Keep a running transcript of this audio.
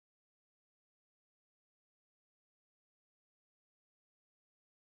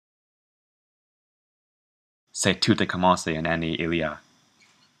C'est tout a commencé une année il y a,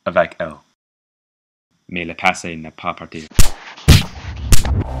 avec elle. Mais le passé n'est pas parti.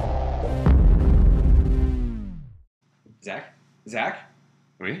 Zack? Zack?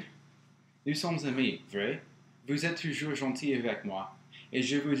 Oui? Nous sommes amis, vrai? Vous êtes toujours gentil avec moi. Et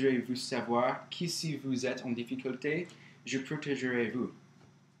je voudrais vous savoir que si vous êtes en difficulté, je protégerai vous.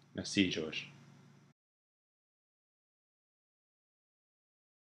 Merci, George.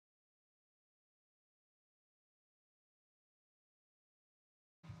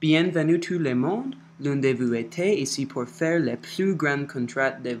 Bienvenue tout le monde, l'un de vous était ici pour faire le plus grand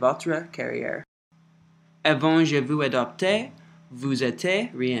contrat de votre carrière. Avant je vous adoptais, vous étiez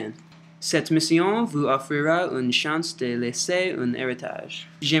rien. Cette mission vous offrira une chance de laisser un héritage.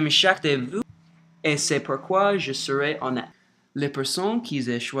 J'aime chaque de vous, et c'est pourquoi je serai honnête. Les personnes qui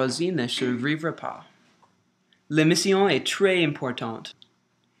j'ai choisies ne survivront pas. La mission est très importante,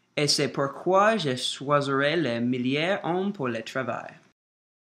 et c'est pourquoi je choisirai les milliers d'hommes pour le travail.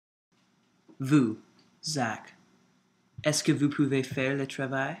 Vous, Zack, est-ce que vous pouvez faire le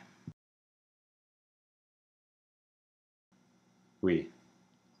travail? Oui,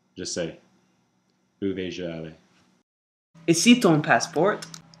 je sais. Où vais-je aller? Ici ton passeport,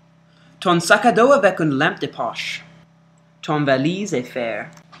 ton sac à dos avec une lampe de poche, ton valise et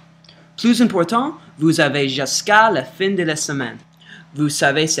fer. Plus important, vous avez jusqu'à la fin de la semaine. Vous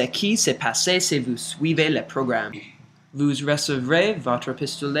savez ce qui s'est passé si vous suivez le programme. Vous recevrez votre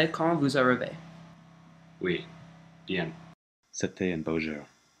pistolet quand vous arrivez. Oui, bien. C'était un beau jour.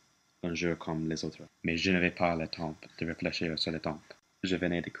 Un jour comme les autres. Mais je n'avais pas le temps de réfléchir sur le temps. Je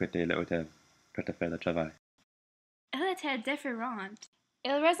venais de quitter l'hôtel pour te faire le travail. Elle était différente.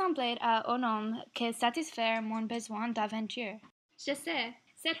 Il ressemblait à un homme qui satisfaire mon besoin d'aventure. Je sais,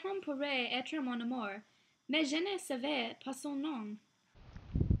 cet homme pourrait être mon amour, mais je ne savais pas son nom.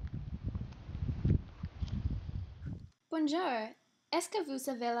 Bonjour, est-ce que vous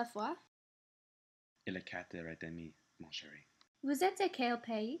savez la voix? Il est 4h30, mon chéri. Vous êtes de quel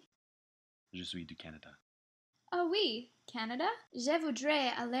pays? Je suis du Canada. Ah oui, Canada? Je voudrais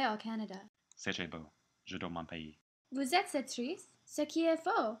aller au Canada. C'est très beau. Je dois mon pays. Vous êtes triste? Ce qui est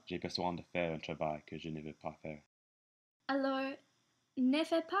faux. J'ai besoin de faire un travail que je ne veux pas faire. Alors, ne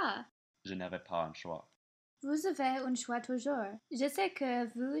faites pas. Je n'avais pas un choix. Vous avez un choix toujours. Je sais que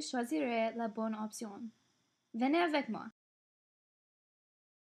vous choisirez la bonne option. Venez avec moi.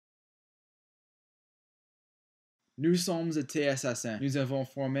 Nous sommes des assassins. Nous avons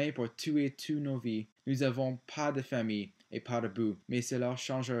formé pour tuer tous nos vies. Nous n'avons pas de famille et pas de bout, mais cela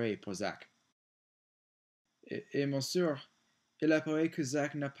changerait pour Zack. Et mon sûr, il apparaît que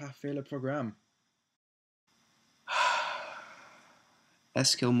Zack n'a pas fait le programme.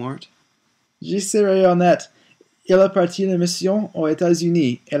 Est-ce qu'il est mort? Je serai honnête. Il a parti la mission aux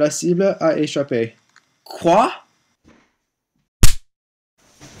États-Unis et la cible a échappé. Quoi?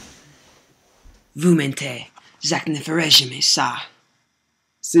 Vous mentez. Zack ne ferait jamais ça.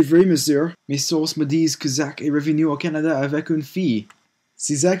 C'est vrai, monsieur. Mes sources me disent que Zack est revenu au Canada avec une fille.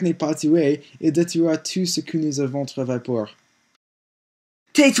 Si Zack n'est pas tué, il détruira tout ce que nous avons travaillé pour.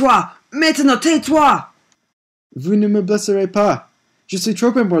 Tais-toi! Maintenant, tais-toi! Vous ne me blesserez pas. Je suis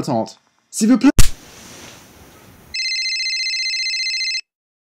trop importante. S'il vous plaît.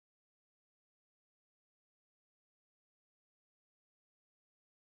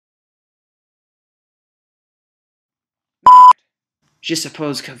 Je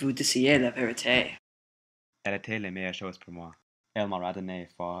suppose que vous disiez la vérité. Elle était la meilleure chose pour moi. Elle m'a redonné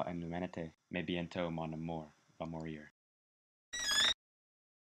foi en l'humanité, mais bientôt mon amour va mourir.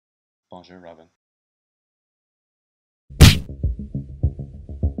 Bonjour, Robin.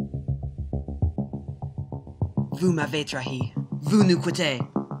 Vous m'avez trahi. Vous nous quittez.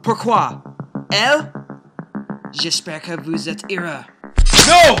 Pourquoi? Elle? J'espère que vous êtes heureux.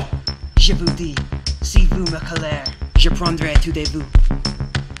 Non! Je vous dis, si vous me colère, je prendrai tout de vous.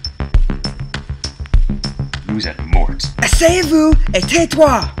 Vous êtes morte. Asseyez-vous et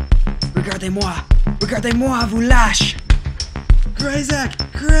tais-toi! Regardez-moi, regardez-moi, vous lâche! Cray, Zack!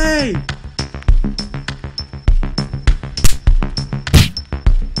 Cray!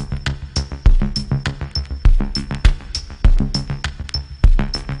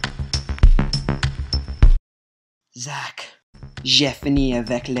 Zack, j'ai fini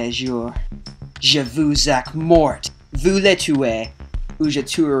avec les jours. Je vous Zack morte. Vous les tuez, ou je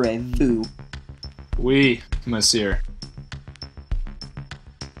tuerai vous. Oui, monsieur.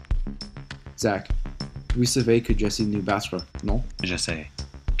 Zack, vous savez que Jesse nous battra, non? Je sais.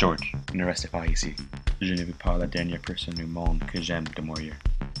 George, ne restez pas ici. Je ne veux pas la dernière personne au monde que j'aime de mourir.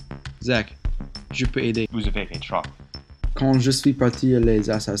 Zack, je peux aider. Vous avez fait trop. Quand je suis parti les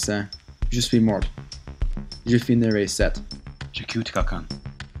assassins, je suis morte. Je finirai 7. J'écoute quelqu'un.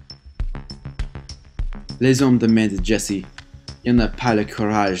 Les hommes de main de Jesse, il n'a pas le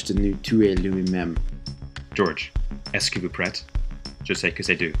courage de nous tuer lui-même. George, est-ce que vous prêtes? Je sais que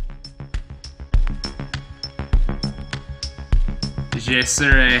c'est deux. Je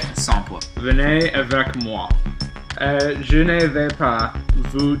serai sans poids. Venez avec moi. Je ne vais pas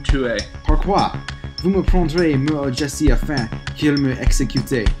vous tuer. Pourquoi? Vous me prendrez, moi à Jesse, afin qu'il me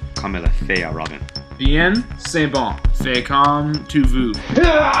exécute. Comme elle a fait à Robin. Bien, c'est bon. Fais comme tu veux.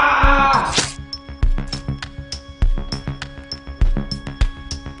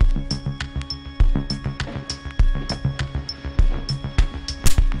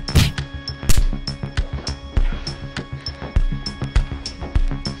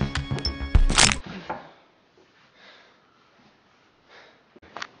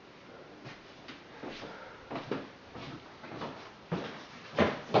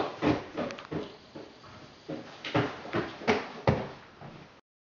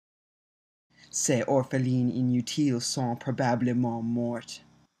 Ces orphelines inutiles sont probablement mortes.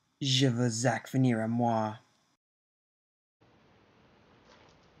 Je veux Zack venir à moi.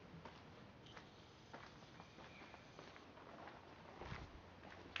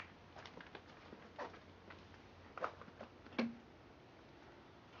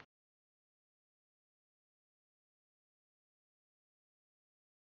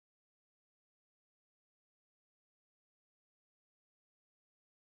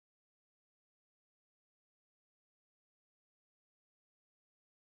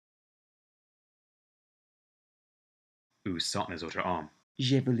 Où sont les autres hommes?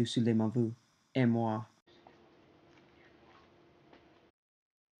 J'ai voulu seulement vous et moi.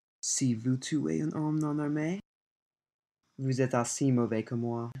 Si vous tuez un homme non armé, vous êtes aussi mauvais que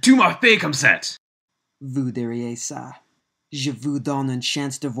moi. Tu m'as fait comme ça. Vous diriez ça. Je vous donne une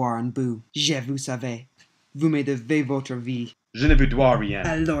chance de voir un bout. Je vous savais. Vous me devez votre vie. Je ne vous dois rien.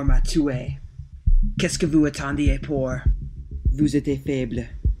 Alors m'a tué. Qu'est-ce que vous attendiez pour? Vous étiez faible.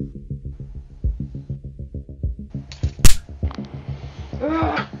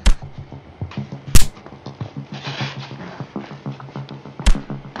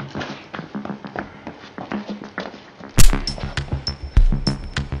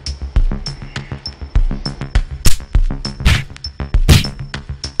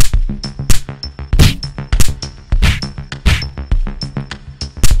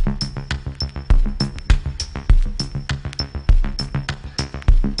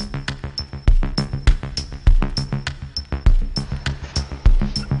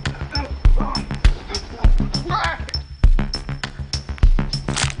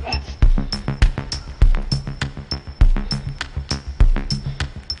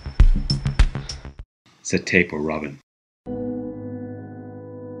 C'était pour Robin.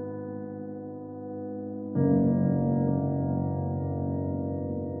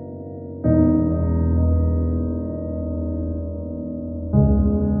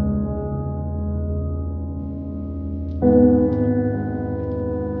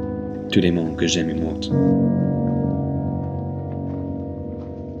 Tous les mondes que j'aime est morte.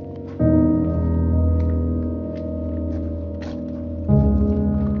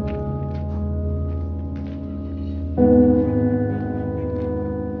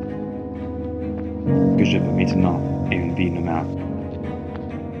 Que je veux maintenant est une vie normale.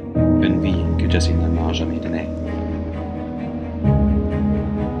 Une vie que Jesse ne m'a jamais donnée.